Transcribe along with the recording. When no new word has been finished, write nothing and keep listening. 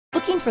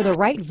Looking for the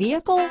right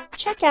vehicle?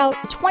 Check out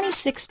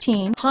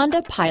 2016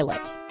 Honda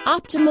Pilot.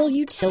 Optimal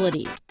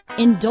utility,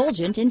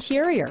 indulgent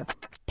interior,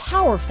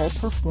 powerful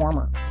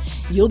performer.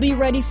 You'll be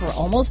ready for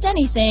almost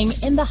anything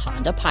in the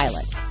Honda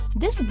Pilot.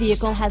 This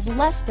vehicle has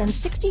less than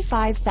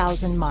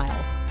 65,000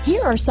 miles.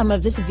 Here are some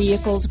of this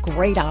vehicle's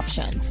great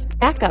options: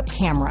 backup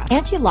camera,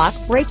 anti-lock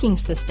braking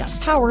system,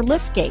 power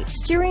liftgate,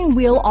 steering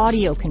wheel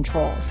audio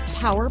controls,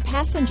 power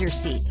passenger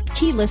seat,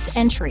 keyless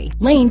entry,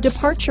 lane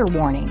departure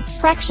warning,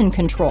 traction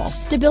control,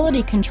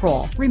 stability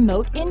control,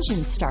 remote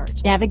engine start,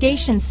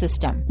 navigation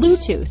system,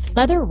 Bluetooth,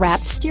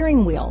 leather-wrapped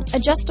steering wheel,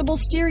 adjustable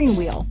steering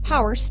wheel,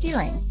 power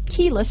steering,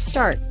 keyless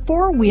start,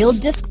 four-wheel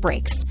disc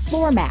brakes,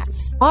 floor mats,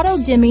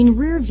 auto-dimming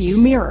rear view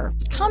mirror.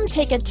 Come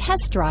take a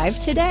test drive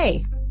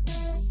today.